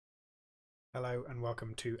Hello and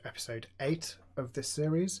welcome to episode 8 of this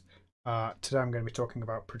series. Today I'm going to be talking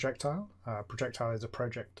about Projectile. Projectile is a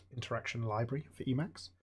project interaction library for Emacs.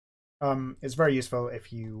 It's very useful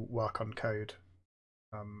if you work on code,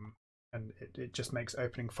 and it just makes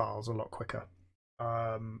opening files a lot quicker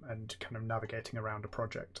and kind of navigating around a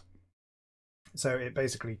project. So it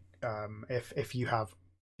basically, if you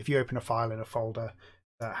open a file in a folder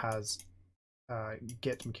that has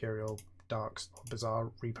Git, Mercurial, Darks, or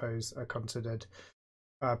Bazaar repos are considered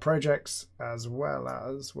projects, as well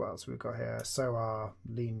as what else we've got here. So are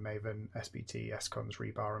Lean, Maven, SBT, SCons,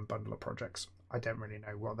 Rebar, and Bundler projects. I don't really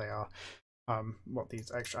know what they are. What these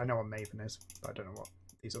extra, I know what Maven is, but I don't know what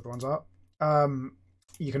these other ones are.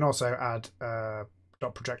 You can also add a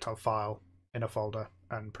 .projectile file in a folder,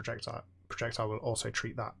 and Projectile will also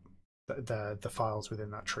treat that the files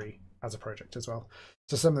within that tree as a project as well.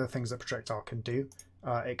 So some of the things that Projectile can do,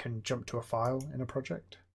 it can jump to a file in a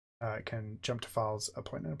project, it can jump to files a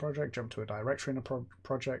point in a project, jump to a directory in a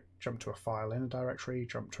project, jump to a file in a directory,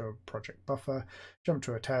 jump to a project buffer, jump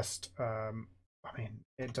to a test. I mean,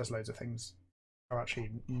 it does loads of things. I've actually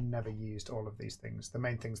never used all of these things. The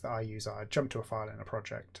main things that I use are jump to a file in a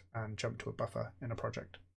project and jump to a buffer in a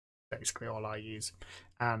project. Basically all I use,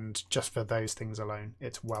 and just for those things alone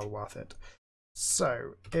it's well worth it.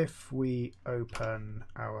 So if we open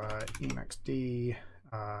our Emacs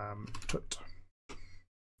tut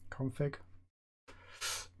config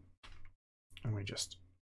and we just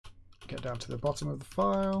get down to the bottom of the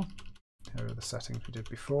file, here are the settings we did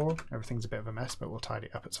before. Everything's a bit of a mess, but we'll tidy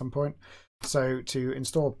it up at some point. So to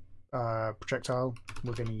install Projectile,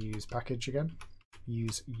 we're going to use package again,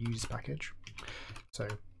 use package. So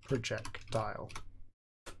Projectile,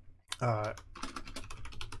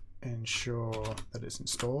 ensure that it's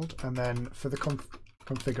installed, and then for the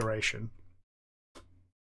configuration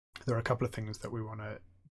there are a couple of things that we want to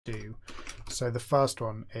do. So the first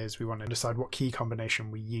one is we want to decide what key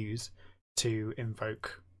combination we use to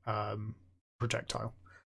invoke Projectile.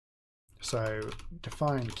 So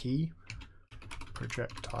define key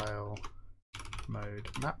projectile mode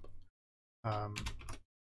map,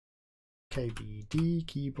 KBD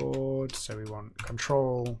keyboard, so we want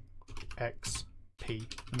Control X P,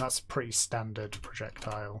 and that's pretty standard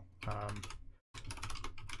Projectile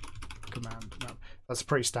command. No, that's a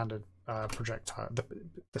pretty standard Projectile,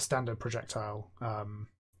 the standard Projectile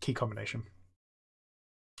key combination.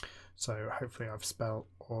 So hopefully I've spelled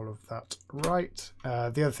all of that right.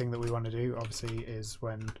 The other thing that we want to do, obviously, is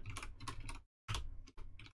when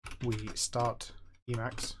we start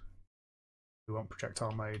Emacs, we want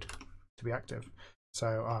Projectile mode to be active. So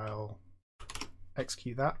I'll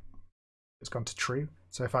execute that. It's gone to true.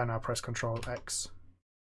 So if I now press Control X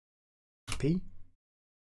P,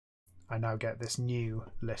 I now get this new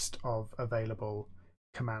list of available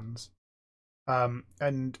commands.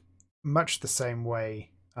 And much the same way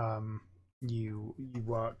you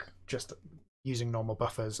work just using normal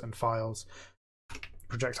buffers and files,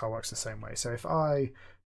 Projectile works the same way. So if I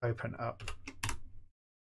open up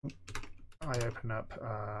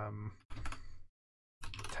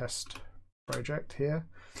test project here,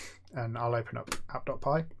 and I'll open up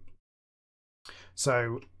app.py.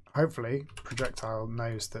 So hopefully Projectile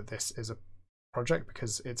knows that this is a project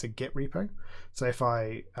because it's a Git repo. So if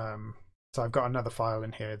I so I've got another file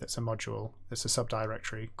in here that's a module, it's a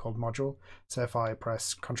subdirectory called module. So if I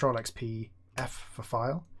press Control XP F for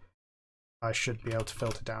file, I should be able to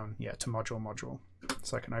filter down to module.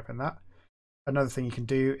 So I can open that. Another thing you can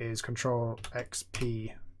do is Control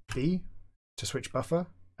XP B to switch buffer,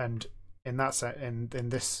 and in that set, in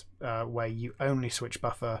this way, you only switch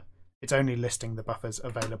buffer. It's only listing the buffers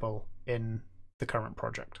available in the current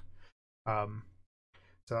project. So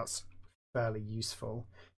that's fairly useful.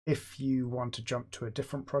 If you want to jump to a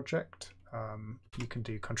different project, you can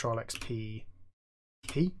do Control XP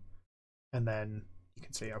P, and then you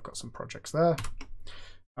can see I've got some projects there.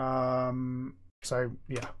 So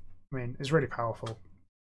yeah, I mean, it's really powerful.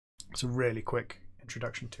 It's a really quick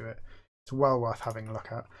introduction to it. It's well worth having a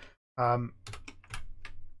look at.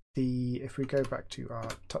 If we go back to our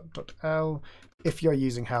tut.l, if you're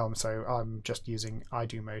using Helm, so I'm just using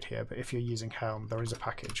iDo mode here, but if you're using Helm, there is a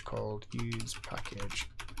package called use package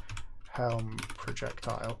HELM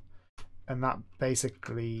Projectile, and that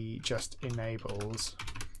basically just enables,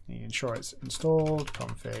 you ensure it's installed,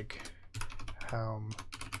 config HELM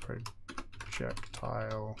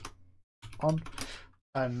Projectile on,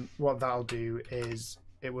 and what that'll do is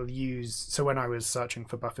it will use, so when I was searching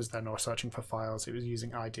for buffers then, or searching for files, it was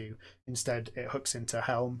using iDo. Instead it hooks into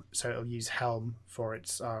Helm, so it'll use Helm for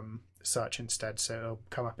its search instead, so it'll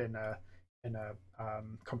come up in a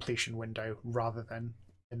completion window rather than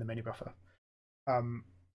in the mini buffer.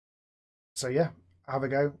 So yeah, have a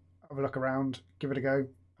go, have a look around, give it a go,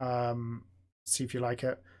 see if you like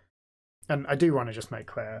it. And I do want to just make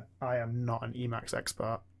clear, I am not an Emacs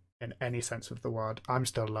expert in any sense of the word. I'm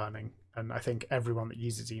still learning, and I think everyone that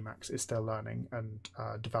uses Emacs is still learning and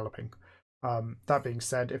developing. That being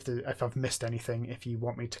said, if I've missed anything, if you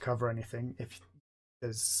want me to cover anything, if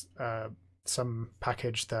there's some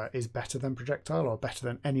package that is better than Projectile or better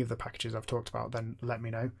than any of the packages I've talked about, then let me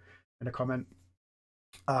know in a comment.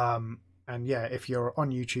 And yeah, if you're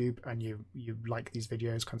on YouTube and you like these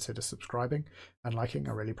videos, consider subscribing and liking.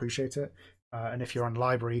 I really appreciate it. And if you're on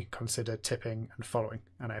Library, consider tipping and following,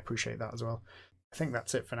 and I appreciate that as well. I think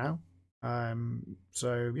that's it for now.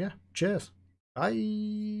 So yeah, cheers.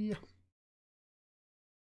 Bye.